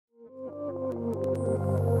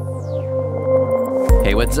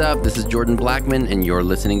Hey, what's up? This is Jordan Blackman, and you're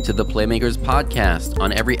listening to the Playmakers Podcast.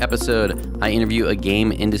 On every episode, I interview a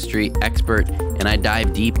game industry expert, and I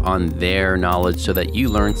dive deep on their knowledge so that you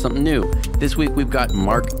learn something new. This week, we've got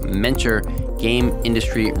Marc Mencher, game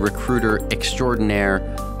industry recruiter extraordinaire,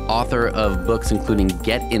 author of books including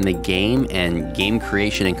Get in the Game and Game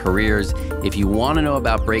Creation and Careers. If you want to know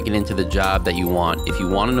about breaking into the job that you want, if you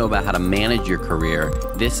want to know about how to manage your career,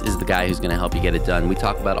 this is the guy who's going to help you get it done. We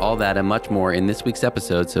talk about all that and much more in this week's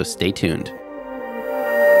episode, so stay tuned.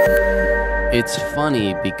 It's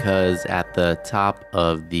funny because at the top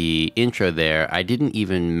of the intro there, I didn't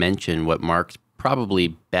even mention what Marc's probably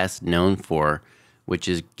best known for, which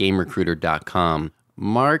is GameRecruiter.com.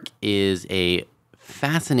 Marc is a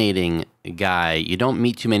fascinating guy. You don't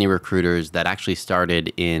meet too many recruiters that actually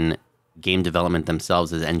started in game development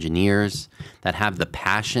themselves as engineers, that have the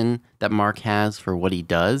passion that Marc has for what he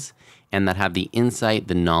does, and that have the insight,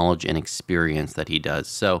 the knowledge, and experience that he does.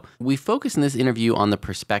 So we focus in this interview on the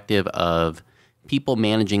perspective of people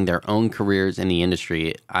managing their own careers in the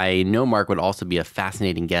industry. I know Marc would also be a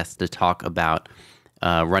fascinating guest to talk about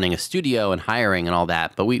running a studio and hiring and all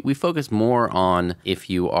that, but we focus more on if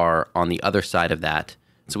you are on the other side of that.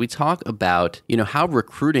 So we talk about, how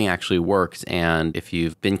recruiting actually works, and if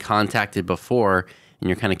you've been contacted before and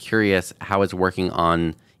you're kind of curious how it's working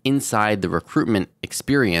on inside the recruitment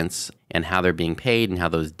experience and how they're being paid and how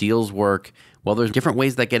those deals work. Well, there's different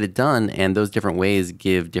ways that get it done, and those different ways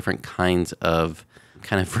give different kinds of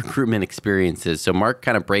recruitment experiences. So Marc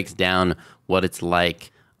kind of breaks down what it's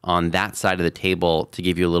like on that side of the table to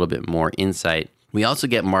give you a little bit more insight. We also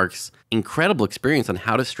get Marc's incredible experience on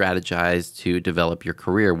how to strategize to develop your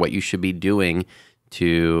career, what you should be doing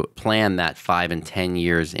to plan that 5 and 10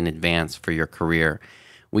 years in advance for your career.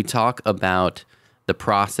 We talk about the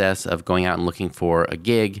process of going out and looking for a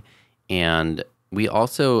gig, and we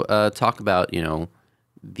also talk about,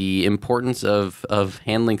 the importance of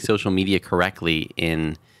handling social media correctly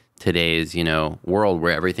in today's, world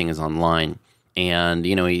where everything is online. And,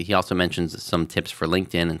 he also mentions some tips for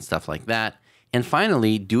LinkedIn and stuff like that. And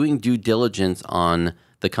finally, doing due diligence on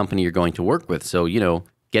the company you're going to work with. So,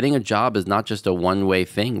 getting a job is not just a one-way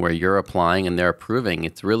thing where you're applying and they're approving.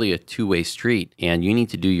 It's really a two-way street, and you need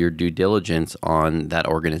to do your due diligence on that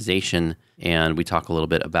organization. And we talk a little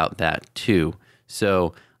bit about that too.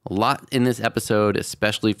 So a lot in this episode,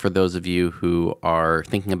 especially for those of you who are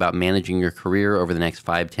thinking about managing your career over the next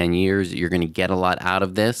 5, 10 years. You're going to get a lot out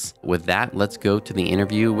of this. With that, let's go to the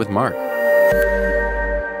interview with Marc.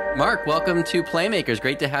 Marc, welcome to Playmakers.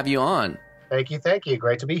 Great to have you on. Thank you.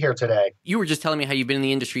 Great to be here today. You were just telling me how you've been in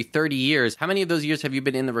the industry 30 years. How many of those years have you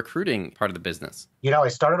been in the recruiting part of the business? I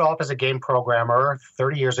started off as a game programmer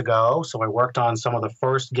 30 years ago. So I worked on some of the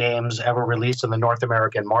first games ever released in the North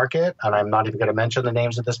American market. And I'm not even going to mention the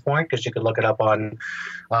names at this point because you can look it up on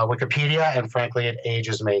Wikipedia. And frankly, it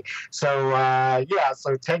ages me. So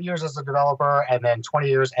so 10 years as a developer and then 20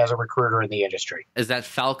 years as a recruiter in the industry. Is that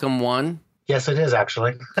Falcon 1? Yes, it is,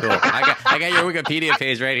 actually. Cool. I got your Wikipedia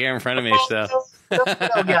page right here in front of me. So, and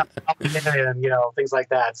things like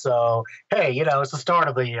that. So, hey, it's the start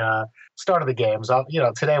of the games.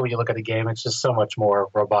 Today when you look at a game, it's just so much more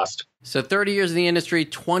robust. So 30 years in the industry,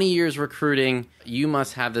 20 years recruiting. You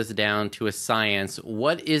must have this down to a science.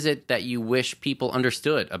 What is it that you wish people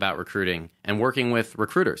understood about recruiting and working with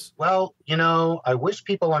recruiters? Well, I wish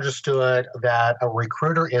people understood that a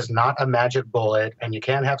recruiter is not a magic bullet, and you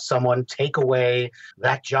can't have someone take away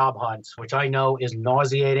that job hunt, which I know is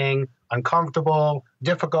nauseating, uncomfortable,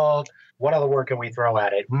 difficult. What other word can we throw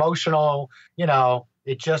at it? Emotional,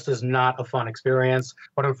 it just is not a fun experience.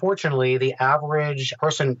 But unfortunately, the average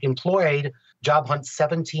person employed job hunt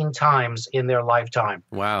 17 times in their lifetime.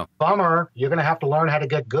 Wow. Bummer. You're going to have to learn how to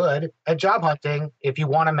get good at job hunting. If you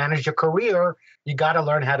want to manage your career, you got to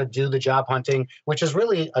learn how to do the job hunting, which is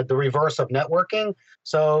really the reverse of networking.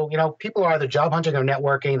 So, people are either job hunting or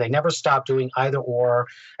networking. They never stop doing either or.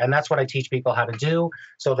 And that's what I teach people how to do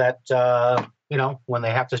so that, when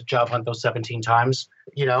they have to job hunt those 17 times,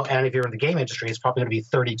 and if you're in the game industry, it's probably going to be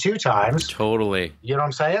 32 times. Totally. You know what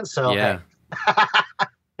I'm saying? So, yeah.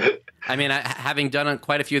 I mean, having done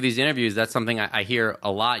quite a few of these interviews, that's something I hear a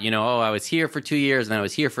lot. I was here for 2 years, and then I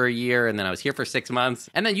was here for a year, and then I was here for 6 months.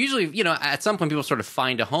 And then usually, at some point, people sort of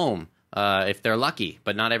find a home if they're lucky,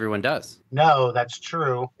 but not everyone does. No, that's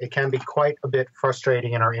true. It can be quite a bit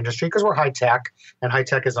frustrating in our industry because we're high tech, and high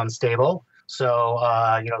tech is unstable. So,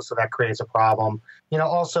 so that creates a problem.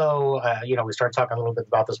 Also, we started talking a little bit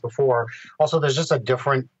about this before. Also, there's just a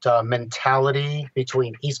different mentality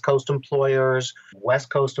between East Coast employers, West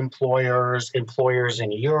Coast employers, employers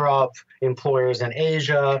in Europe, employers in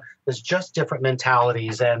Asia. There's just different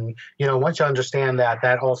mentalities. And, once you understand that,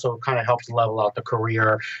 that also kind of helps level out the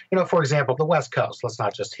career. For example, the West Coast, let's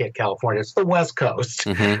not just hit California, it's the West Coast.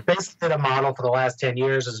 Mm-hmm. Basically, the model for the last 10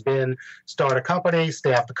 years has been start a company,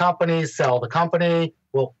 staff the company, sell the company.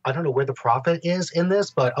 Well, I don't know where the profit is in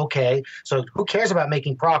this, but okay. So who cares about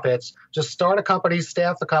making profits? Just start a company,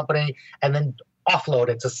 staff the company, and then offload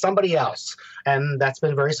it to somebody else. And that's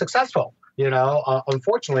been very successful.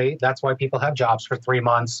 Unfortunately, that's why people have jobs for 3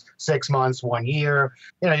 months, 6 months, 1 year.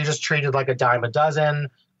 You're just treated like a dime a dozen.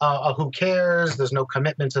 Who cares? There's no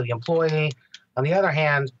commitment to the employee. On the other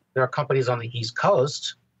hand, there are companies on the East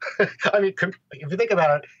Coast. I mean, if you think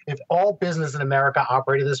about it, if all business in America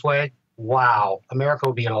operated this way, wow, America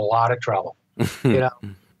would be in a lot of trouble. There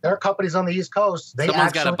are companies on the East Coast.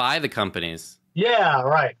 Someone's got to buy the companies. Yeah,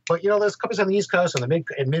 right. But, there's companies on the East Coast and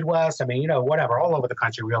the Midwest. I mean, whatever, all over the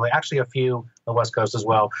country, really. Actually, a few on the West Coast as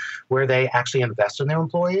well, where they actually invest in their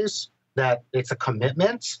employees, that it's a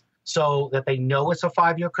commitment so that they know it's a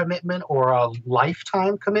 5-year commitment or a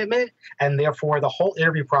lifetime commitment. And therefore, the whole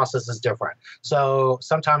interview process is different. So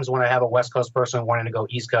sometimes when I have a West Coast person wanting to go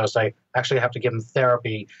East Coast, I actually have to give them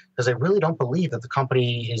therapy because I really don't believe that the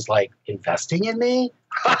company is like investing in me.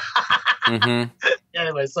 Mm-hmm.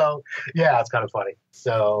 Anyway, so yeah, it's kind of funny.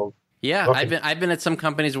 So yeah, okay. I've been at some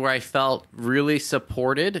companies where I felt really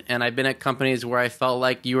supported, and I've been at companies where I felt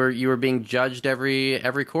like you were being judged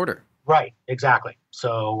every quarter. Right, exactly.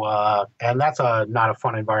 So, and that's not a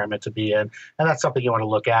fun environment to be in, and that's something you want to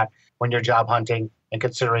look at when you're job hunting and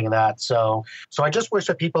considering that. So I just wish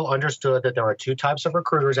that people understood that there are 2 types of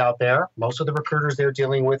recruiters out there. Most of the recruiters they're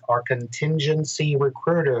dealing with are contingency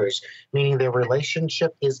recruiters, meaning their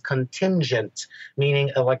relationship is contingent, meaning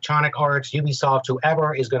Electronic Arts, Ubisoft,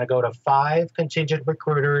 whoever is going to go to 5 contingent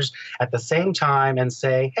recruiters at the same time and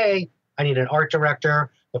say, hey, I need an art director.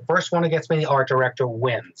 The first one who gets me the art director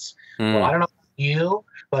wins. Well, I don't know about you,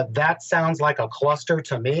 but that sounds like a cluster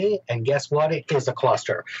to me. And guess what? It is a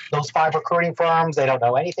cluster. Those 5 recruiting firms, they don't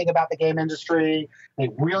know anything about the game industry. They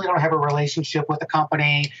really don't have a relationship with the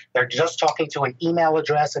company. They're just talking to an email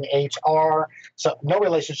address and HR. So no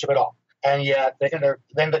relationship at all. And yet they're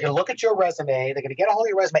going to look at your resume. They're going to get a hold of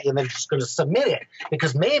your resume and they're just going to submit it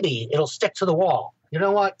because maybe it'll stick to the wall. You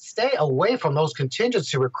know what? Stay away from those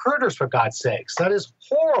contingency recruiters, for God's sakes. That is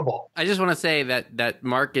horrible. I just want to say that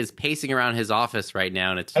Marc is pacing around his office right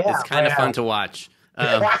now, and it's kind of fun to watch.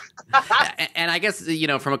 And I guess,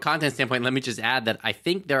 from a content standpoint, let me just add that I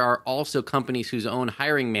think there are also companies whose own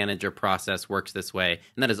hiring manager process works this way,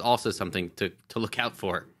 and that is also something to look out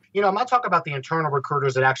for. I'm not talking about the internal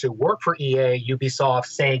recruiters that actually work for EA, Ubisoft,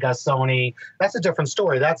 Sega, Sony. That's a different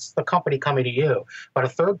story. That's the company coming to you. But a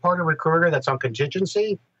third-party recruiter that's on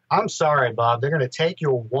contingency, I'm sorry, Bob. They're going to take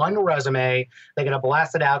your one resume. They're going to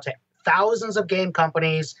blast it out to thousands of game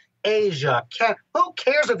companies, Asia. Who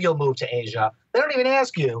cares if you'll move to Asia? They don't even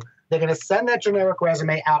ask you. They're going to send that generic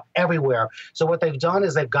resume out everywhere. So what they've done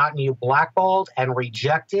is they've gotten you blackballed and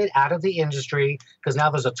rejected out of the industry because now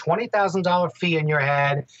there's a $20,000 fee in your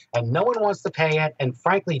head and no one wants to pay it. And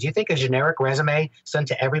frankly, do you think a generic resume sent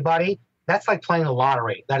to everybody? That's like playing the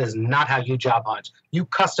lottery. That is not how you job hunt. You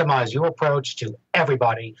customize your approach to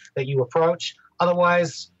everybody that you approach.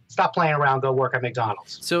 Otherwise, stop playing around, go work at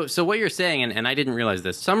McDonald's. So what you're saying, and I didn't realize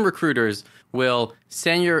this, some recruiters will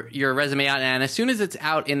send your resume out, and as soon as it's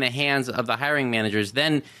out in the hands of the hiring managers,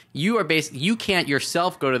 then you can't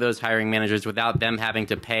yourself go to those hiring managers without them having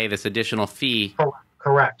to pay this additional fee.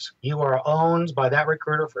 Correct. You are owned by that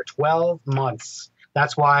recruiter for 12 months.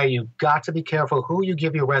 That's why you've got to be careful who you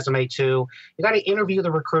give your resume to. You got to interview the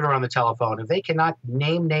recruiter on the telephone. If they cannot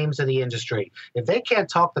name names in the industry, if they can't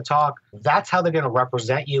talk the talk, that's how they're going to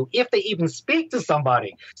represent you, if they even speak to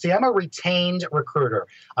somebody. See, I'm a retained recruiter.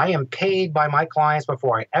 I am paid by my clients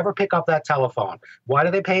before I ever pick up that telephone. Why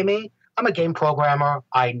do they pay me? I'm a game programmer.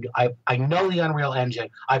 I know the Unreal Engine.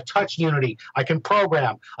 I've touched Unity. I can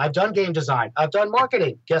program. I've done game design. I've done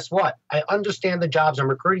marketing. Guess what? I understand the jobs I'm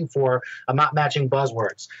recruiting for. I'm not matching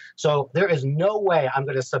buzzwords. So there is no way I'm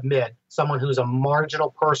going to submit someone who's a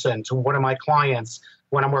marginal person to one of my clients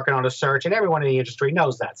when I'm working on a search, and everyone in the industry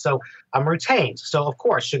knows that. So I'm retained. So of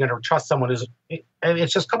course you're going to trust someone who's,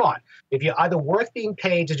 it's just, come on. If you're either worth being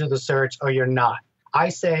paid to do the search or you're not. I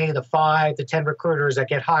say the 5 to 10 recruiters that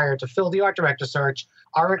get hired to fill the art director search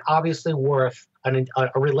aren't obviously worth a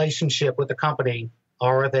relationship with the company,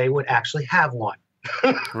 or they would actually have one.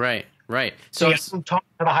 Right. Right. So I'm talking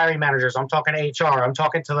to the hiring managers. I'm talking to HR. I'm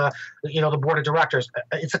talking to the board of directors.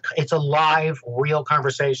 It's a live, real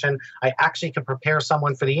conversation. I actually can prepare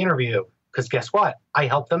someone for the interview because guess what? I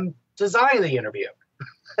help them design the interview.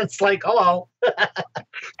 It's like, hello.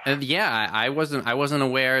 Yeah, I wasn't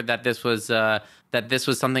aware that this was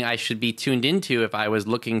something I should be tuned into if I was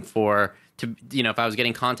looking for if I was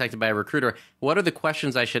getting contacted by a recruiter. What are the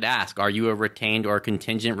questions I should ask? Are you a retained or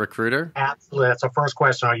contingent recruiter? Absolutely. That's the first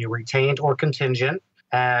question. Are you retained or contingent?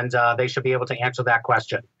 And they should be able to answer that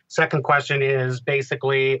question. Second question is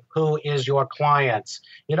basically, who is your client?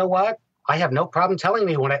 You know what? I have no problem telling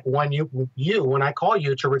me when I call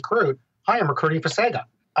you to recruit, I am recruiting for Sega.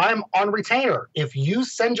 I'm on retainer. If you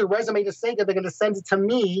send your resume to Sega, they're going to send it to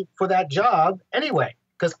me for that job anyway,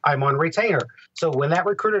 because I'm on retainer. So when that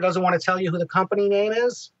recruiter doesn't want to tell you who the company name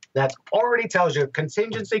is, that already tells you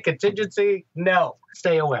contingency, no,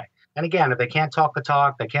 stay away. And again, if they can't talk the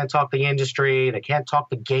talk, they can't talk the industry, they can't talk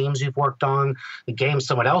the games you've worked on, the games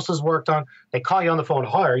someone else has worked on, they call you on the phone,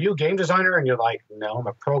 hi, are you a game designer? And you're like, no, I'm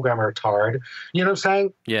a programmer, tard. You know what I'm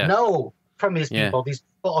saying? Yeah. No, from these people. Yeah. These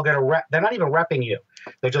people are going to they're not even repping you.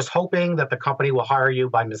 They're just hoping that the company will hire you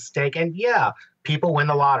by mistake. And yeah, people win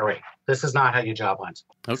the lottery. This is not how you job hunt.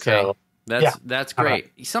 Okay. So, that's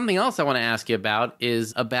great. Something else I want to ask you about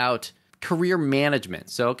is about career management.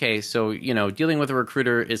 So dealing with a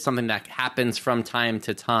recruiter is something that happens from time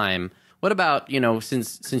to time. What about,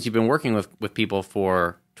 since you've been working with people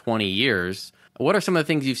for 20 years, what are some of the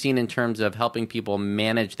things you've seen in terms of helping people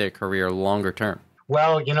manage their career longer term?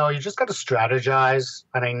 Well, you just got to strategize.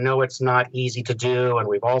 And I know it's not easy to do, and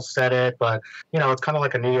we've all said it, but, it's kind of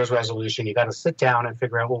like a New Year's resolution. You got to sit down and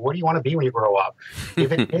figure out, well, what do you want to be when you grow up?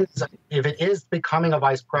 If it is becoming a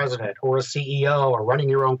vice president or a CEO or running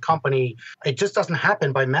your own company, it just doesn't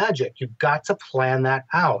happen by magic. You've got to plan that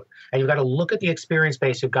out. And you've got to look at the experience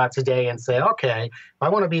base you've got today and say, okay, if I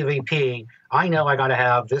want to be a VP, I know I got to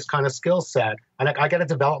have this kind of skill set, and I got to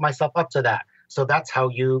develop myself up to that. So that's how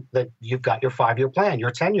you've got your 5-year plan,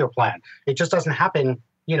 your 10-year plan. It just doesn't happen,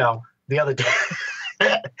 the other day.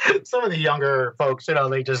 Some of the younger folks,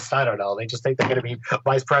 they just, I don't know, they just think they're going to be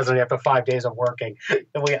vice president after 5 days of working.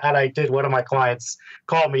 And I did, one of my clients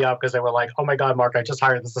called me up because they were like, oh my God, Mark, I just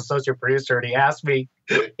hired this associate producer, and he asked me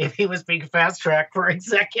if he was being fast-tracked for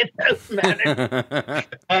executive manager.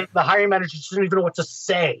 And the hiring manager just didn't even know what to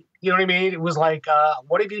say. You know what I mean? It was like,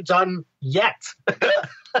 what have you done yet?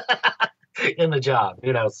 In the job,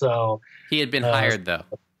 so he had been hired though.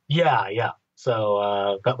 Yeah.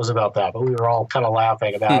 So that was about that. But we were all kind of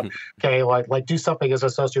laughing about, okay, like do something as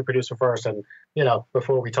associate producer first, and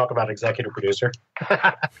before we talk about executive producer.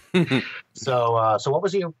 So what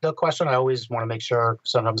was the question? I always want to make sure.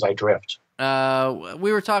 Sometimes I drift.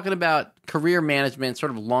 We were talking about career management,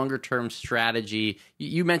 sort of longer term strategy.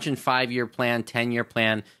 You mentioned 5-year plan, 10-year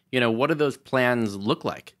plan. What do those plans look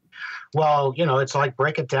like? Well, it's like,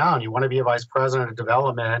 break it down. You want to be a vice president of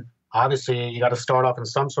development. Obviously, you got to start off in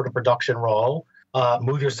some sort of production role,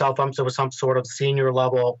 move yourself up to some sort of senior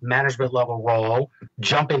level, management level role,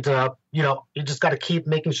 jump into, you just got to keep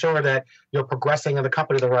making sure that you're progressing in the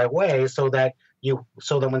company the right way so that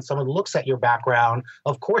when someone looks at your background,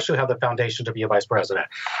 of course you have the foundation to be a vice president.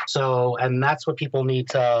 So, and that's what people need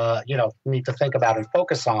to think about and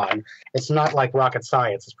focus on. It's not like rocket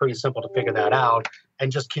science. It's pretty simple to figure that out,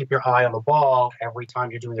 and just keep your eye on the ball every time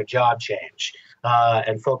you're doing a job change.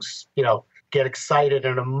 And folks, get excited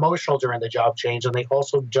and emotional during the job change, and they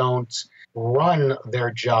also don't run their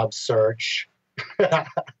job search. A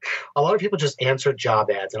lot of people just answer job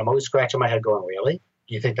ads, and I'm always scratching my head going, really?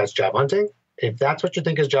 Do you think that's job hunting? If that's what you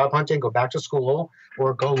think is job hunting, go back to school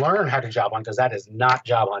or go learn how to job hunt, because that is not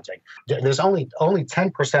job hunting. There's only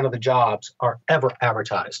 10% of the jobs are ever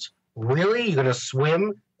advertised. Really? You're going to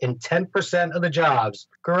swim in 10% of the jobs?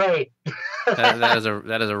 Great. that is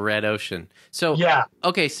a red ocean. So yeah.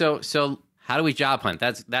 Okay. So how do we job hunt?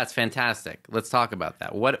 That's fantastic. Let's talk about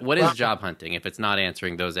that. What is job hunting if it's not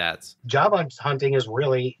answering those ads? Job hunting is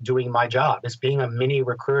really doing my job. It's being a mini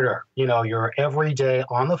recruiter. You're every day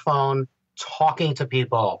on the phone talking to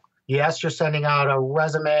people. Yes, you're sending out a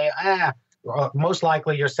resume. Most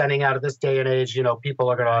likely you're sending out at this day and age, people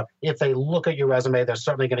are going to, if they look at your resume, they're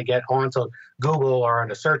certainly going to get onto Google or in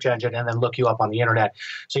a search engine and then look you up on the internet.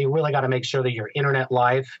 So you really got to make sure that your internet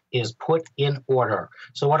life is put in order.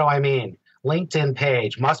 So what do I mean? LinkedIn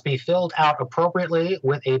page must be filled out appropriately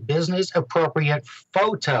with a business appropriate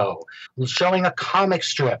photo, showing a comic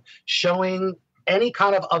strip, showing any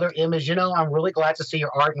kind of other image. I'm really glad to see your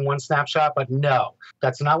art in one snapshot, but no,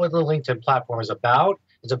 that's not what the LinkedIn platform is about.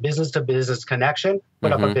 It's a business-to-business connection,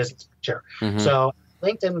 put up a business picture. So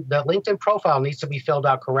the LinkedIn profile needs to be filled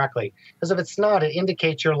out correctly. Because if it's not, it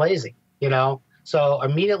indicates you're lazy, you know? So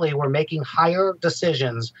immediately we're making higher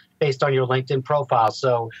decisions based on your LinkedIn profile.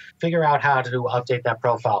 So figure out how to update that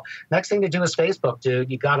profile. Next thing to do is Facebook, dude.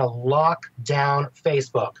 You got to lock down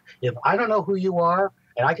Facebook. If I don't know who you are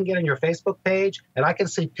and I can get on your Facebook page and I can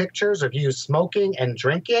see pictures of you smoking and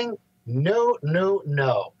drinking, no, no,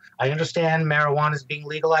 no. I understand marijuana is being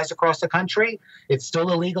legalized across the country. It's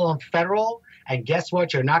still illegal and federal. And guess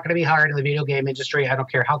what? You're not going to be hired in the video game industry. I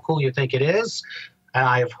don't care how cool you think it is. And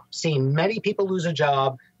I've seen many people lose a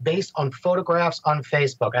job based on photographs on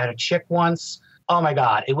Facebook. I had a chick once. Oh, my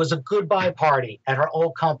God. It was a goodbye party at her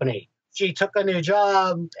old company. She took a new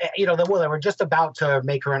job. You know, they were just about to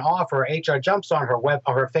make her an offer. HR jumps on her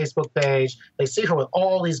Facebook page. They see her with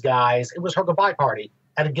all these guys. It was her goodbye party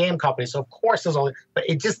at a game company. So, of course, but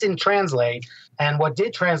it just didn't translate. And what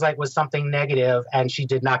did translate was something negative, and she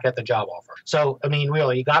did not get the job offer. So, I mean,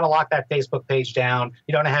 really, you got to lock that Facebook page down.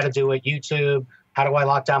 You don't know how to do it. YouTube. How do I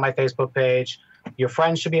lock down my Facebook page? Your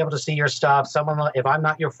friends should be able to see your stuff. If I'm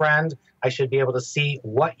not your friend, I should be able to see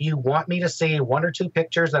what you want me to see, 1 or 2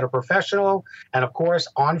 pictures that are professional. And of course,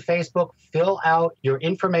 on Facebook, fill out your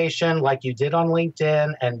information like you did on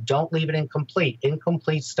LinkedIn and don't leave it incomplete.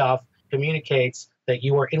 Incomplete stuff communicates that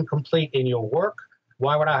you are incomplete in your work.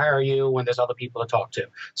 Why would I hire you when there's other people to talk to?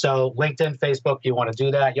 So LinkedIn, Facebook, you want to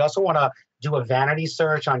do that. You also want to do a vanity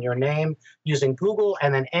search on your name using Google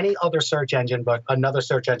and then any other search engine, but another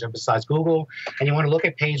search engine besides Google. And you want to look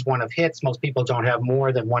at page 1 of hits. Most people don't have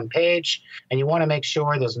more than 1 page. And you want to make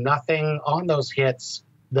sure there's nothing on those hits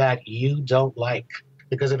that you don't like.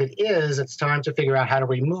 Because if it is, it's time to figure out how to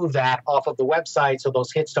remove that off of the website so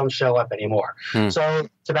those hits don't show up anymore. So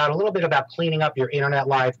it's a little bit about cleaning up your internet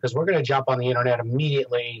life, because we're going to jump on the internet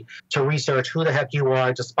immediately to research who the heck you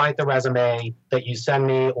are, despite the resume that you send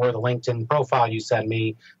me or the LinkedIn profile you send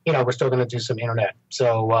me. You know, we're still going to do some internet.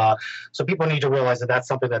 So people need to realize that that's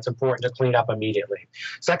something that's important to clean up immediately.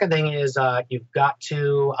 Second thing is you've got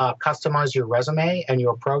to customize your resume and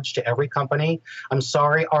your approach to every company. I'm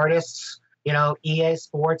sorry, artists. You know, EA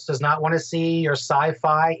Sports does not want to see your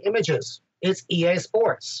sci-fi images. It's EA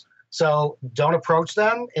Sports. So don't approach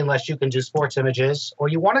them unless you can do sports images or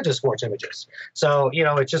you want to do sports images. So, you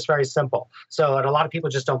know, it's just very simple. So, and a lot of people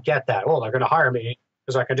just don't get that. Oh, they're going to hire me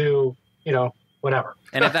because I can do, you know, whatever.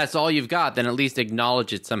 And if that's all you've got, then at least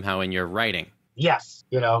acknowledge it somehow in your writing. Yes.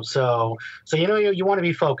 You know, so you know, you want to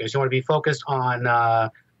be focused. You want to be focused on,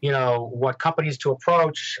 you know, what companies to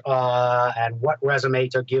approach and what resume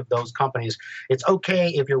to give those companies. It's okay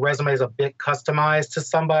if your resume is a bit customized to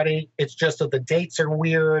somebody. It's just that the dates are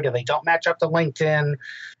weird and they don't match up to LinkedIn.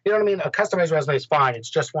 You know what I mean? A customized resume is fine. It's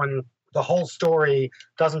just when the whole story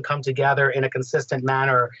doesn't come together in a consistent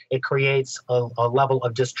manner, it creates a level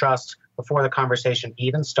of distrust before the conversation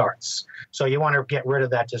even starts. So you want to get rid of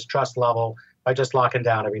that distrust level by just locking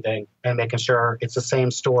down everything and making sure it's the same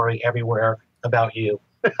story everywhere about you.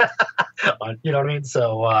 You know what I mean?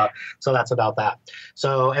 So that's about that.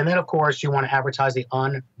 So, and then of course you want to advertise the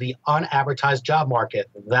unadvertised job market.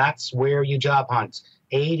 That's where you job hunt.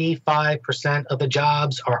 85% of the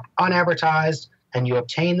jobs are unadvertised and you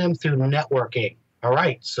obtain them through networking. All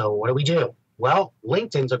right. So what do we do? Well,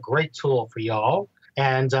 LinkedIn's a great tool for y'all.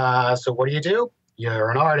 And so what do?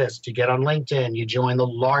 You're an artist. You get on LinkedIn. You join the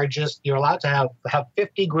largest. You're allowed to have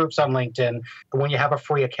 50 groups on LinkedIn when you have a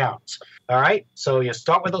free account. All right. So you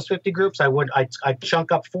start with those 50 groups. I'd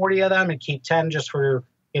chunk up 40 of them and keep 10 just for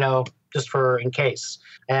in case.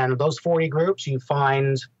 And those 40 groups, you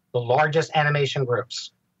find the largest animation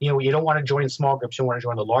groups. You know, you don't want to join small groups. You want to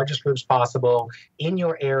join the largest groups possible in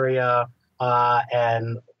your area.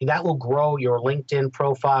 And that will grow your LinkedIn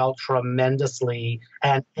profile tremendously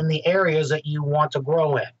and in the areas that you want to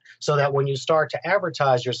grow in, so that when you start to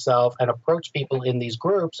advertise yourself and approach people in these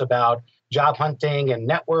groups about job hunting and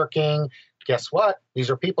networking, guess what? These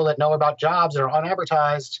are people that know about jobs that are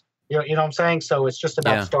unadvertised. You know what I'm saying? So it's just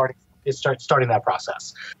about starting that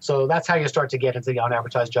process. So that's how you start to get into the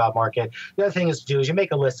unadvertised job market. The other thing is you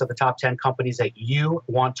make a list of the top 10 companies that you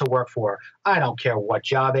want to work for. I don't care what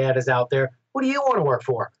job ad is out there. Who do you want to work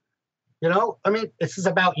for? You know, I mean, this is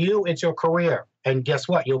about you. It's your career. And guess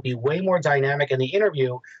what? You'll be way more dynamic in the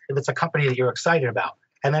interview if it's a company that you're excited about.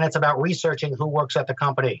 And then it's about researching who works at the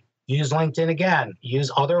company. Use LinkedIn again.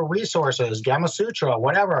 Use other resources, Gamma Sutra,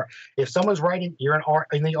 whatever. If someone's writing, you're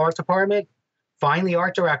in the art department, find the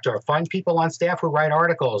art director. Find people on staff who write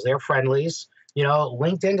articles. They're friendlies. You know,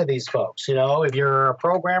 linked into these folks. You know, if you're a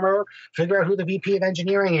programmer, figure out who the VP of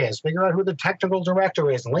engineering is. Figure out who the technical director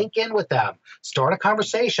is. Link in with them. Start a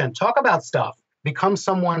conversation. Talk about stuff. Become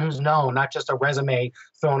someone who's known, not just a resume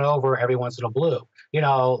thrown over every once in a blue.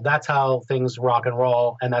 That's how things rock and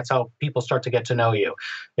roll, and that's how people start to get to know you.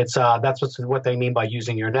 That's what they mean by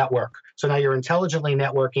using your network. So now you're intelligently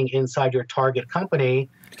networking inside your target company.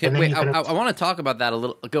 Okay, and then wait, I want to talk about that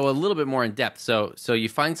go a little bit more in depth. So you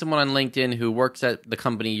find someone on LinkedIn who works at the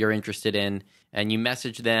company you're interested in, and you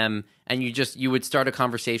message them, and you would start a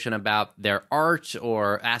conversation about their art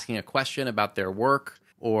or asking a question about their work,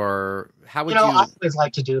 or how would you? I always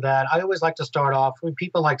like to do that. I always like to start off when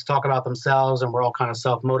people like to talk about themselves, and we're all kind of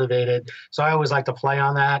self-motivated. So I always like to play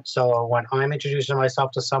on that. So when I'm introducing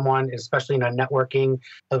myself to someone, especially in a networking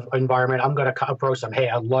environment, I'm going to approach them. Hey,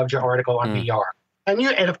 I loved your article on VR.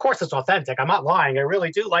 And of course it's authentic. I'm not lying. I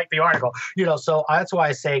really do like the article. So that's why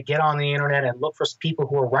I say get on the internet and look for people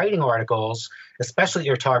who are writing articles, especially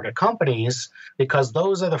your target companies, because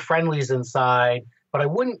those are the friendlies inside. But I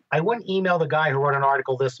wouldn't email the guy who wrote an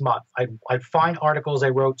article this month. I'd find articles they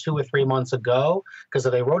wrote 2 or 3 months ago, because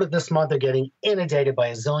if they wrote it this month, they're getting inundated by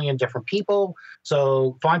a zillion different people.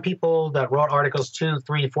 So find people that wrote articles 2,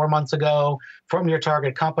 3, 4 months ago from your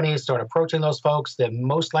target companies. Start approaching those folks. They're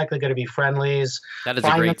most likely going to be friendlies. That is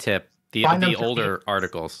a great tip. The older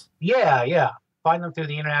articles. Yeah. Find them through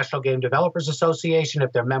the International Game Developers Association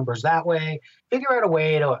if they're members that way. Figure out a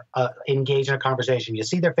way to engage in a conversation. You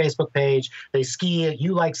see their Facebook page, they ski,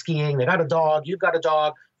 you like skiing, they got a dog, you've got a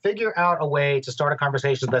dog. Figure out a way to start a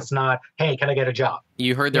conversation that's not, hey, can I get a job?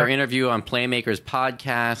 You heard their interview on Playmakers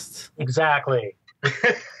podcast. Exactly.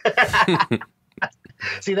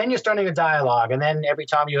 See, then you're starting a dialogue, and then every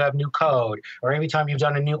time you have new code, or every time you've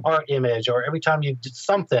done a new art image, or every time you did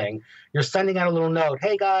something, you're sending out a little note.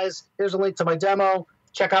 Hey, guys, here's a link to my demo.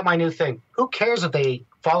 Check out my new thing. Who cares if they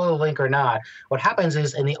follow the link or not? What happens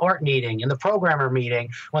is in the art meeting, in the programmer meeting,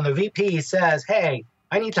 when the VP says, hey,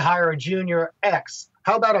 I need to hire a junior X,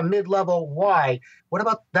 how about a mid-level Y? What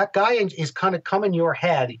about that guy is kind of come in your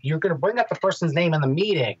head? You're going to bring up the person's name in the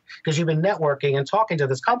meeting because you've been networking and talking to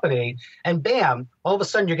this company, and bam, all of a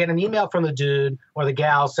sudden you get an email from the dude or the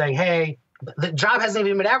gal saying, hey, the job hasn't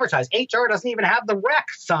even been advertised. HR doesn't even have the rec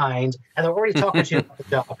signed, and they're already talking to you about the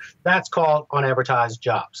job. That's called unadvertised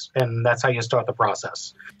jobs, and that's how you start the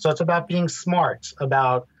process. So it's about being smart,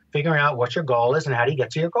 about figuring out what your goal is and how do you get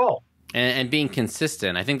to your goal. And being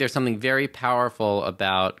consistent. I think there's something very powerful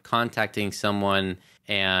about contacting someone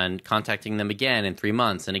and contacting them again in 3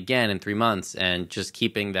 months and again in 3 months, and just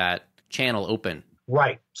keeping that channel open.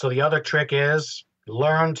 Right. So the other trick is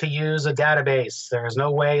learn to use a database. There is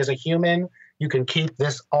no way as a human you can keep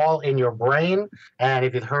this all in your brain. And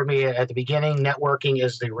if you've heard me at the beginning, networking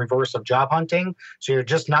is the reverse of job hunting. So you're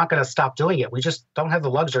just not going to stop doing it. We just don't have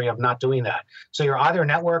the luxury of not doing that. So you're either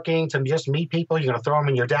networking to just meet people, you're going to throw them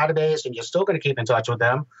in your database and you're still going to keep in touch with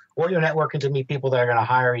them, or you're networking to meet people that are going to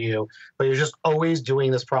hire you, but you're just always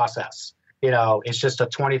doing this process. It's just a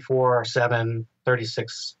 24/7,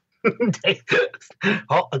 36 day.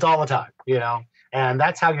 It's all the time, And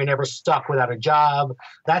that's how you're never stuck without a job.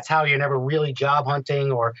 That's how you're never really job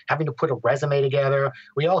hunting or having to put a resume together.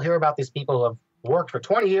 We all hear about these people who have worked for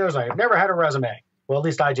 20 years and have never had a resume. Well, at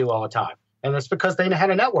least I do all the time. And it's because they had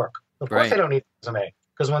a network. Of course they don't need a resume.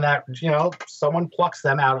 Because when that, someone plucks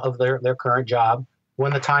them out of their current job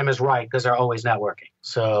when the time is right, because they're always networking.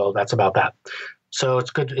 So that's about that. So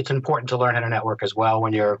it's good. It's important to learn how to network as well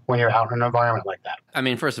when you're out in an environment like that. I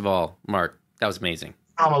mean, first of all, Marc, that was amazing.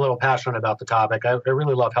 I'm a little passionate about the topic. I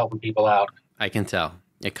really love helping people out. I can tell.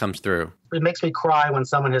 It comes through. It makes me cry when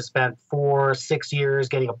someone has spent 4, 6 years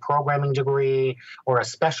getting a programming degree or a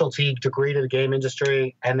specialty degree to the game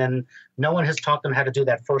industry, and then no one has taught them how to do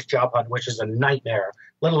that first job hunt, which is a nightmare,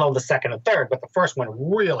 let alone the second and third. But the first one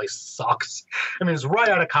really sucks. I mean, it's right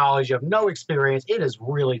out of college. You have no experience. It is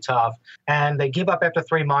really tough. And they give up after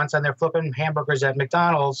 3 months, and they're flipping hamburgers at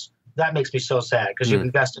McDonald's. That makes me so sad because you've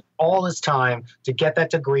invested all this time to get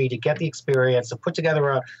that degree, to get the experience, to put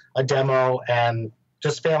together a demo, and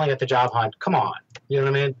just failing at the job hunt. Come on. You know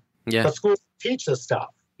what I mean? Yeah. But schools teach this stuff,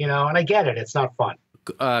 and I get it. It's not fun.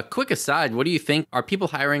 Quick aside, what do you think? Are people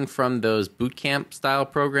hiring from those boot camp style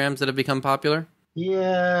programs that have become popular?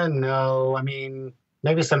 Yeah, no. I mean,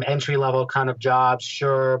 maybe some entry-level kind of jobs,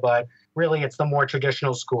 sure. But really, it's the more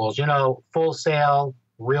traditional schools, Full Sail,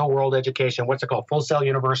 real-world education. What's it called? Full Sail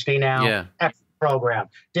University now. Yeah. Excellent program.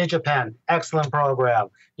 DigiPen, excellent program.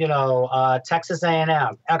 Texas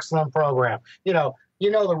A&M, excellent program.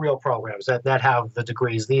 The real programs that have the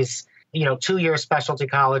degrees. These, 2-year specialty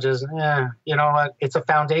colleges, it's a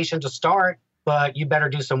foundation to start, but you better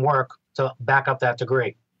do some work to back up that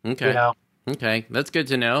degree. Okay. Okay, that's good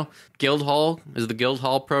to know. Guildhall, is the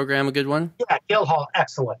Guildhall program a good one? Yeah, Guildhall,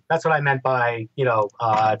 excellent. That's what I meant by,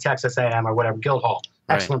 Texas A&M or whatever. Guildhall,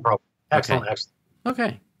 excellent program. Excellent, okay. excellent.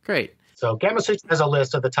 Okay, great. So Gamma Suits has a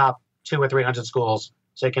list of the top 200 or 300 schools,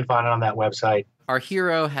 so you can find it on that website. Our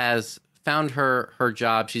hero has found her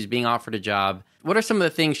job. She's being offered a job. What are some of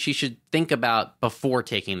the things she should think about before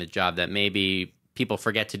taking the job that maybe people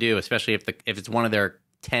forget to do, especially if it's one of their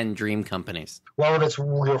 10 dream companies? Well, if it's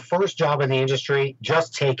your first job in the industry,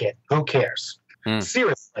 just take it. Who cares?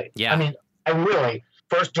 Seriously. Yeah. I mean, really,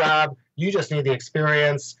 first job, you just need the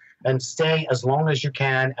experience and stay as long as you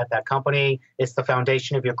can at that company. It's the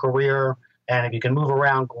foundation of your career. And if you can move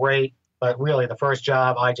around, great. But really, the first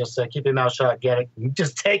job, I just say, keep your mouth shut, get it,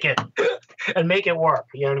 just take it and make it work.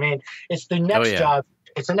 You know what I mean? It's the next job.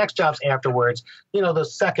 It's the next jobs afterwards. You know, the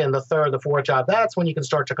second, the third, the fourth job, that's when you can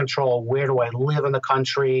start to control where do I live in the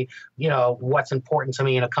country, you know, what's important to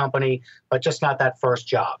me in a company, but just not that first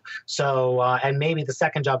job. So, and maybe the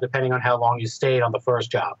second job, depending on how long you stayed on the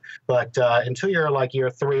first job. But until you're like year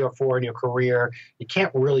 3 or 4 in your career, you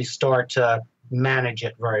can't really start to manage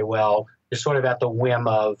it very well. You're sort of at the whim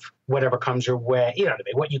of whatever comes your way, you know what I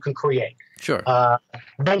mean, what you can create. Sure.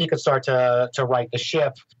 Then you can start to right the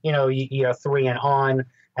ship, you know, year 3 and on.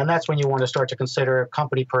 And that's when you want to start to consider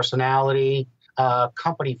company personality,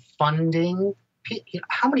 company funding.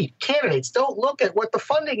 How many candidates don't look at what the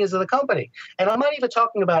funding is of the company? And I'm not even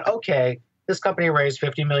talking about, okay, this company raised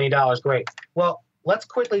 $50 million. Great. Well, let's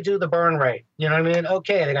quickly do the burn rate. You know what I mean?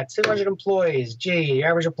 Okay, they got 200 employees. Gee,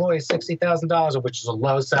 average employee is $60,000, which is a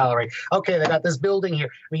low salary. Okay, they got this building here.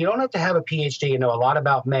 I mean, you don't have to have a PhD and know a lot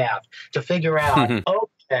about math to figure out,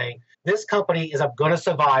 okay, this company is going to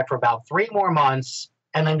survive for about 3 more months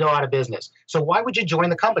and then go out of business. So why would you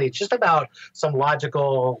join the company? It's just about some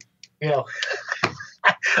logical, you know.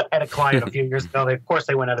 I had a client a few years ago. Of course,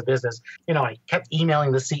 they went out of business. You know, I kept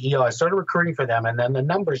emailing the CEO. I started recruiting for them, and then the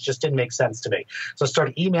numbers just didn't make sense to me. So I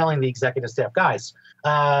started emailing the executive staff. Guys,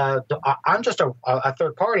 I'm just a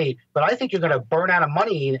third party, but I think you're going to burn out of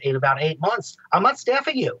money in about 8 months. I'm not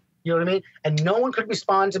staffing you. You know what I mean? And no one could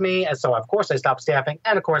respond to me. And so, of course, I stopped staffing.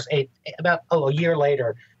 And, of course, about a year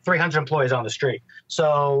later, 300 employees on the street.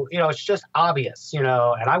 So, you know, it's just obvious, you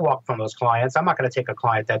know, and I walk from those clients. I'm not going to take a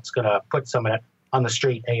client that's going to put someone on the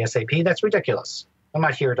street ASAP. That's ridiculous. I'm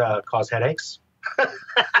not here to cause headaches.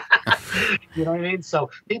 You know what I mean? So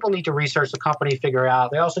people need to research the company, figure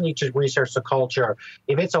out. They also need to research the culture.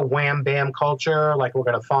 If it's a wham bam culture, like we're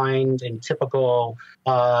going to find in typical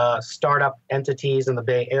startup entities in the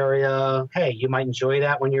Bay Area, hey, you might enjoy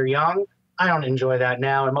that when you're young. I don't enjoy that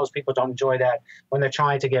now, and most people don't enjoy that when they're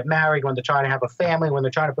trying to get married, when they're trying to have a family, when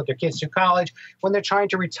they're trying to put their kids through college, when they're trying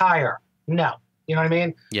to retire. No. You know what I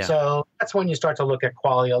mean? Yeah. So that's when you start to look at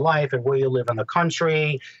quality of life and where you live in the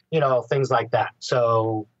country, you know, things like that.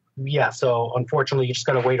 So, yeah. So unfortunately, you just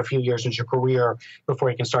got to wait a few years into your career before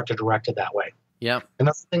you can start to direct it that way. Yeah. And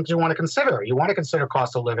that's the things you want to consider. You want to consider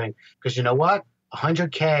cost of living because you know what?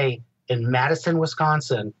 $100K in Madison,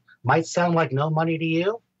 Wisconsin might sound like no money to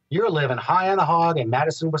you. You're living high on the hog in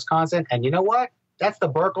Madison, Wisconsin. And you know what? That's the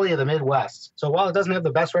Berkeley of the Midwest. So while it doesn't have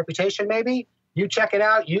the best reputation, maybe, you check it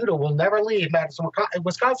out, you will never leave Madison,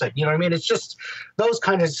 Wisconsin. You know what I mean? It's just those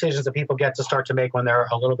kind of decisions that people get to start to make when they're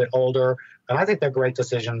a little bit older. And I think they're great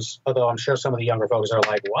decisions, although I'm sure some of the younger folks are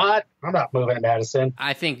like, what? I'm not moving to Madison.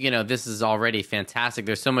 I think, you know, this is already fantastic.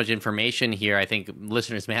 There's so much information here. I think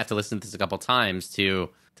listeners may have to listen to this a couple times to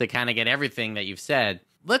kind of get everything that you've said.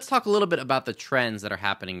 Let's talk a little bit about the trends that are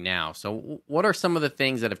happening now. So what are some of the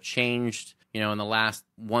things that have changed, you know, in the last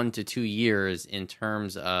 1 to 2 years in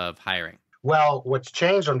terms of hiring? Well, what's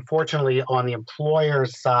changed, unfortunately, on the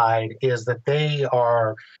employer's side is that they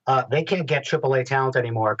can't get AAA talent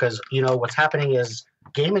anymore because, you know, what's happening is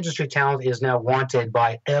game industry talent is now wanted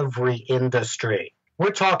by every industry. We're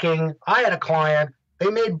talking, I had a client, they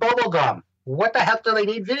made bubble gum. What the heck do they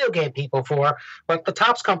need video game people for? But the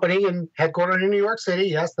Topps company and headquartered in New York City,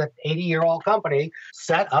 yes, that 80-year-old company,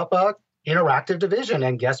 set up a interactive division.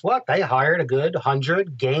 And guess what? They hired a good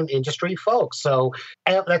 100 game industry folks. So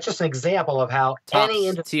that's just an example of how Topps, any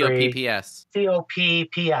industry... T-O-P-P-S.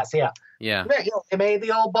 T-O-P-P-S, yeah. Yeah. You know, they made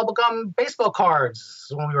the old bubblegum baseball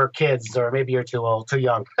cards when we were kids, or maybe you're too old, too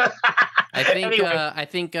young. I think,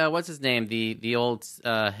 anyway. What's his name? The old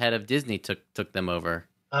head of Disney took them over.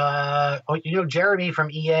 You know, Jeremy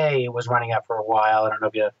from EA was running that for a while. I don't know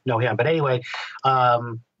if you know him, but anyway,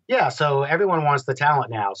 yeah, so everyone wants the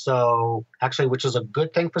talent now. So actually, which is a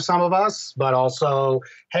good thing for some of us, but also,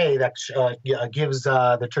 hey, that gives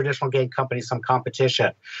the traditional game companies some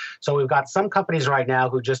competition. So we've got some companies right now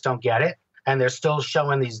who just don't get it, and they're still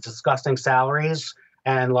showing these disgusting salaries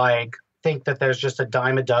and like think that there's just a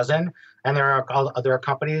dime a dozen. And there are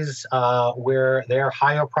companies where their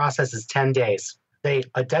hire process is 10 days. They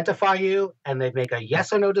identify you and they make a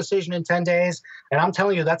yes or no decision in 10 days. And I'm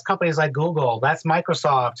telling you, that's companies like Google, that's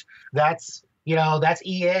Microsoft, that's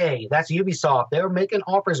EA, that's Ubisoft. They're making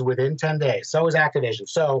offers within 10 days. So is Activision.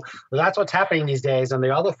 So that's what's happening these days. And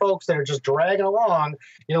the other folks that are just dragging along,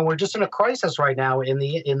 we're just in a crisis right now in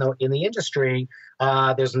the industry.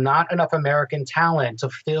 There's not enough American talent to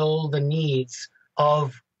fill the needs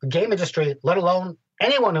of the game industry, let alone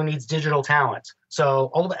anyone who needs digital talent.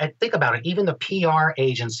 So think about it. Even the PR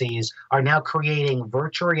agencies are now creating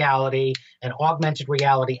virtual reality and augmented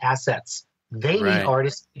reality assets. They need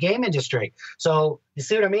artists in the game industry. So you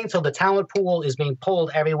see what I mean? So the talent pool is being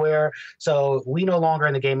pulled everywhere. So we no longer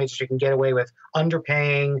in the game industry can get away with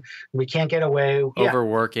underpaying. We can't get away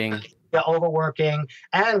overworking. Overworking,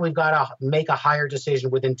 and we've got to make a hire decision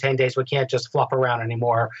within 10 days. We can't just fluff around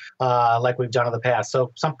anymore like we've done in the past.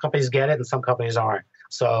 So some companies get it and some companies aren't.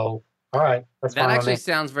 So, all right. That actually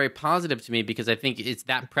sounds very positive to me, because I think it's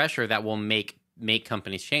that pressure that will make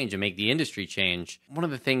companies change and make the industry change. One of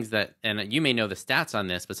the things that, and you may know the stats on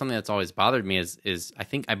this, but something that's always bothered me is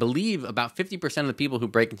I believe about 50% of the people who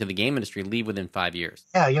break into the game industry leave within 5 years.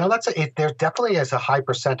 Yeah, there definitely is a high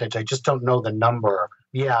percentage. I just don't know the number.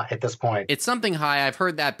 Yeah, at this point. It's something high. I've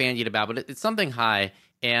heard that bandied about, but it's something high.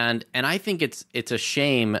 And I think it's a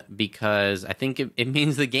shame, because I think it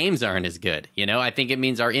means the games aren't as good. I think it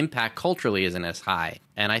means our impact culturally isn't as high.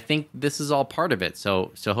 And I think this is all part of it.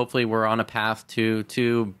 So hopefully we're on a path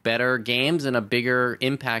to better games and a bigger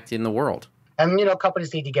impact in the world. And,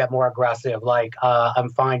 companies need to get more aggressive. Like I'm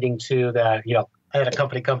finding too that, I had a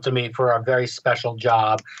company come to me for a very special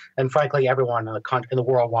job. And frankly, everyone in the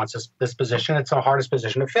world wants this position. It's the hardest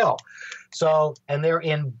position to fill. So, and they're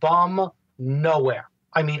in bum nowhere.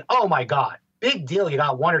 I mean, oh my God, big deal. You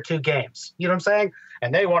got 1 or 2 games. You know what I'm saying?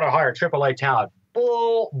 And they want to hire AAA talent.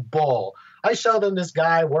 Bull. I show them this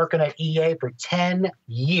guy working at EA for 10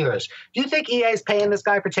 years. Do you think EA is paying this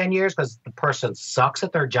guy for 10 years because the person sucks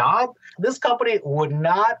at their job? This company would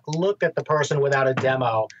not look at the person without a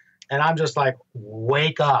demo. And I'm just like,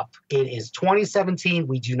 wake up. It is 2017.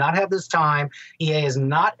 We do not have this time. EA is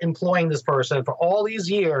not employing this person for all these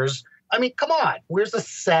years. I mean, come on. Where's the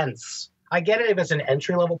sense? I get it if it's an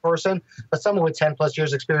entry-level person, but someone with 10-plus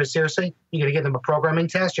years experience, seriously, you're going to give them a programming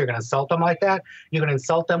test? You're going to insult them like that? You're going to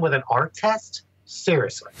insult them with an art test?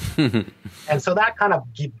 Seriously. And so that kind of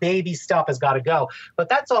baby stuff has got to go. But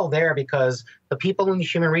that's all there because the people in the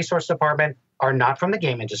human resource department are not from the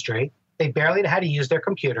game industry. They barely know how to use their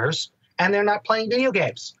computers, and they're not playing video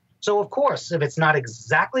games. So, of course, if it's not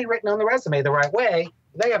exactly written on the resume the right way,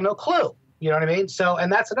 they have no clue. You know what I mean? So,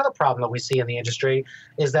 and that's another problem that we see in the industry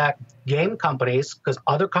is that game companies, because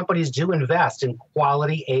other companies do invest in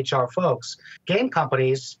quality HR folks, game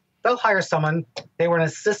companies, they'll hire someone, they were an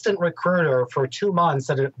assistant recruiter for 2 months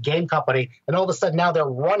at a game company, and all of a sudden now they're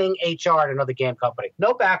running HR at another game company.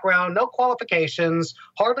 No background, no qualifications,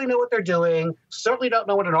 hardly know what they're doing, certainly don't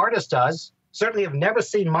know what an artist does, certainly have never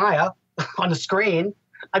seen Maya on the screen.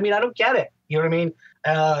 I mean, I don't get it. You know what I mean?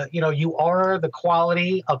 You are the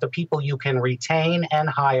quality of the people you can retain and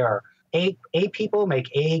hire. A people make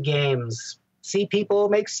A games. C people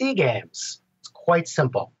make C games. It's quite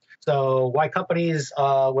simple. So why companies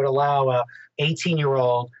would allow a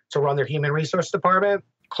 18-year-old to run their human resource department?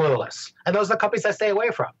 Clueless. And those are the companies I stay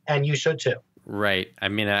away from, and you should too. Right. I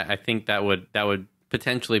mean, I think that would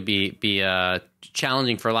potentially be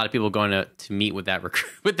challenging for a lot of people going to meet with that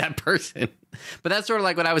person. But that's sort of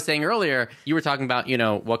like what I was saying earlier. You were talking about,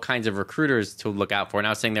 what kinds of recruiters to look out for. And I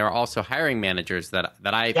was saying there are also hiring managers that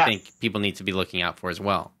I think people need to be looking out for as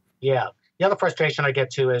well. Yeah. The other frustration I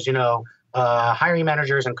get to is, hiring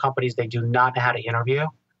managers and companies, they do not know how to interview.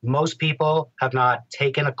 Most people have not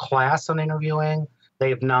taken a class on interviewing. They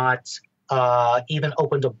have not even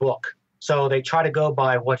opened a book. So they try to go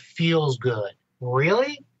by what feels good.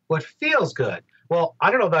 Really? What feels good? Well,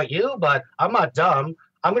 I don't know about you, but I'm not dumb.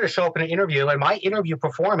 I'm going to show up in an interview, and my interview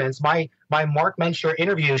performance, my Marc Mencher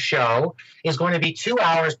interview show is going to be 2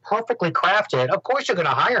 hours perfectly crafted. Of course, you're going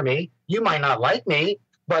to hire me. You might not like me,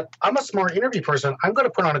 but I'm a smart interview person. I'm going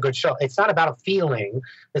to put on a good show. It's not about a feeling.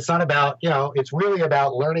 It's not about, it's really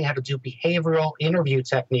about learning how to do behavioral interview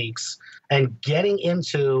techniques and getting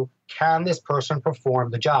into, can this person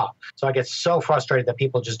perform the job? So I get so frustrated that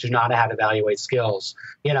people just do not know how to evaluate skills.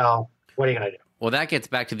 What are you going to do? Well, that gets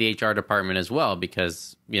back to the HR department as well,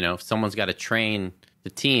 because, someone's got to train the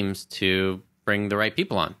teams to bring the right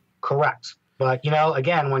people on. Correct. But,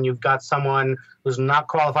 again, when you've got someone who's not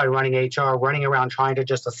qualified running HR, running around trying to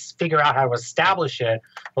just figure out how to establish it,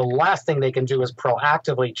 the last thing they can do is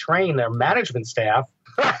proactively train their management staff.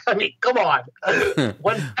 I mean, come on.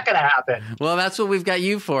 When's that going to happen? Well, that's what we've got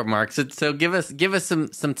you for, Mark. So give us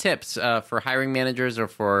some tips for hiring managers or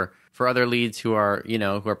for other leads who are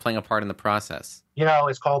playing a part in the process.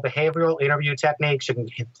 It's called behavioral interview techniques. You can,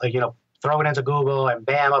 throw it into Google and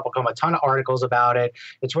bam, up will come a ton of articles about it.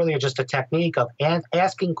 It's really just a technique of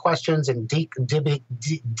asking questions and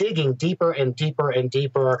digging deeper and deeper and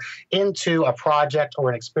deeper into a project or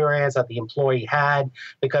an experience that the employee had,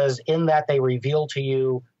 because in that they reveal to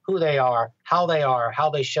you who they are, how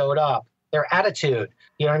they showed up, their attitude.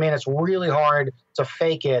 You know what I mean? It's really hard to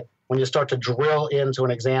fake it when you start to drill into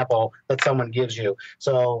an example that someone gives you.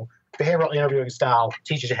 So behavioral interviewing style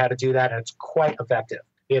teaches you how to do that, and it's quite effective.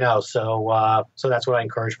 So that's what I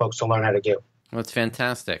encourage folks to learn how to do. Well, that's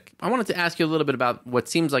fantastic. I wanted to ask you a little bit about what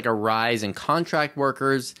seems like a rise in contract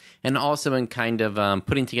workers and also in kind of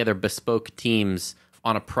putting together bespoke teams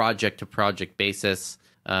on a project-to-project basis.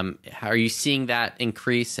 Are you seeing that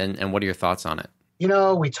increase, and what are your thoughts on it?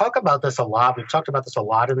 We talk about this a lot. We've talked about this a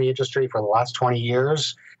lot in the industry for the last 20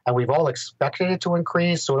 years, and we've all expected it to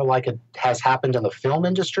increase, sort of like it has happened in the film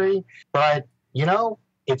industry. But,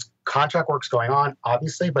 it's contract work's going on,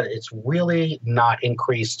 obviously, but it's really not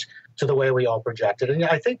increased to the way we all projected. And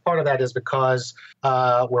I think part of that is because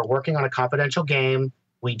we're working on a confidential game.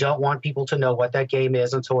 We don't want people to know what that game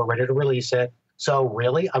is until we're ready to release it. So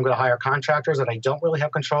really, I'm going to hire contractors that I don't really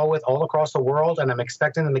have control with all across the world, and I'm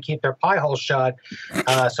expecting them to keep their pie hole shut. So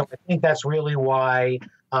I think that's really why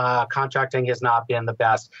contracting has not been the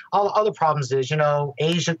best. All the other problems is,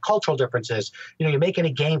 Asian cultural differences. You're making a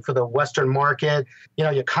game for the Western market.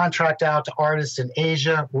 You contract out to artists in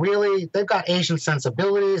Asia. Really, they've got Asian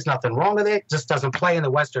sensibilities. Nothing wrong with it. Just doesn't play in the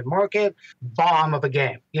Western market. Bomb of a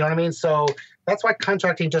game. You know what I mean? So that's why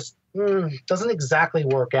contracting just doesn't exactly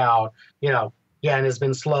work out. And has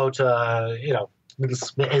been slow to,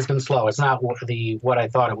 it's been slow. It's not what I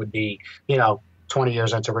thought it would be, 20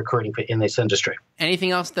 years into recruiting in this industry. Anything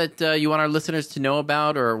else that you want our listeners to know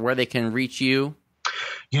about, or where they can reach you?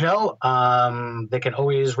 They can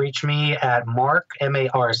always reach me at Marc,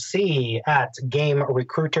 M-A-R-C, at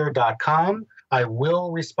GameRecruiter.com. I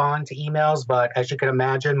will respond to emails, but as you can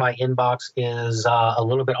imagine, my inbox is a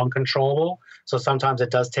little bit uncontrollable. So sometimes it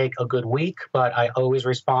does take a good week, but I always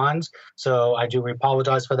respond. So I do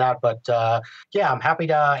apologize for that. But I'm happy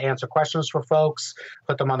to answer questions for folks,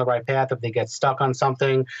 put them on the right path if they get stuck on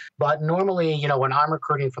something. But normally, when I'm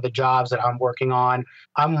recruiting for the jobs that I'm working on,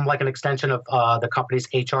 I'm like an extension of the company's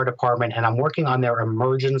HR department, and I'm working on their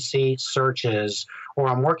emergency searches, or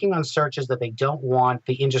I'm working on searches that they don't want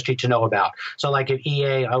the industry to know about. So like if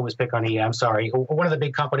EA, I always pick on EA, I'm sorry, one of the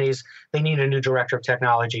big companies, they need a new director of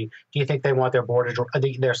technology. Do you think they want their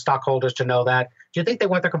stockholders to know that? Do you think they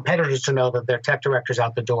want their competitors to know that their tech director's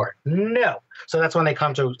out the door? No. So that's when they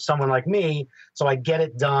come to someone like me, so I get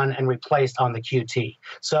it done and replaced on the QT.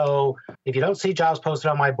 So if you don't see jobs posted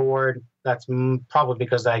on my board, that's probably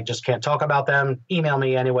because I just can't talk about them. Email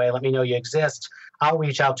me anyway. Let me know you exist. I'll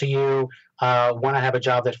reach out to you when I have a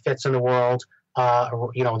job that fits in the world,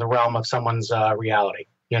 in the realm of someone's reality,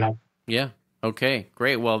 Yeah. Okay,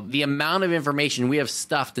 great. Well, the amount of information we have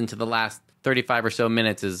stuffed into the last 35 or so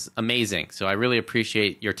minutes is amazing. So I really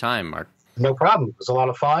appreciate your time, Marc. No problem. It was a lot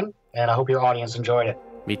of fun, and I hope your audience enjoyed it.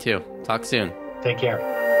 Me too. Talk soon. Take care.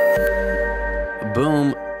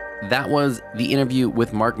 Boom. That was the interview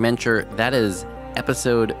with Marc Mencher. That is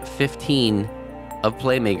episode 15 of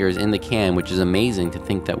Playmakers in the can, which is amazing to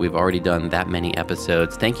think that we've already done that many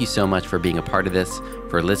episodes. Thank you so much for being a part of this,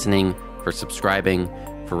 for listening, for subscribing,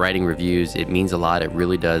 for writing reviews. It means a lot. It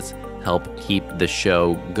really does help keep the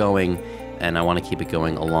show going, and I want to keep it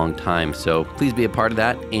going a long time. So please be a part of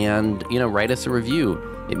that and, write us a review.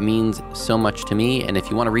 It means so much to me. And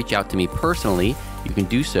if you want to reach out to me personally, you can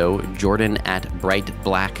do so,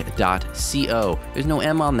 jordan@brightblack.co. There's no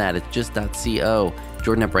M on that. It's just .co.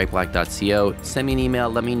 jordan@brightblack.co. Send me an email.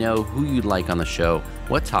 Let me know who you'd like on the show,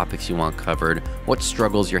 what topics you want covered, what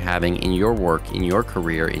struggles you're having in your work, in your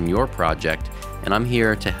career, in your project. And I'm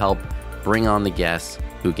here to help bring on the guests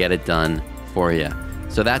who get it done for you.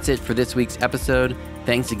 So that's it for this week's episode.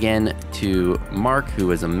 Thanks again to Marc, who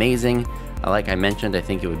was amazing. Like I mentioned, I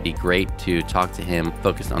think it would be great to talk to him,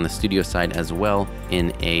 focused on the studio side as well,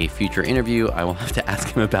 in a future interview. I will have to ask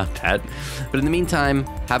him about that. But in the meantime,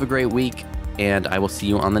 have a great week, and I will see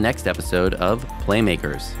you on the next episode of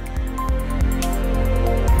Playmakers.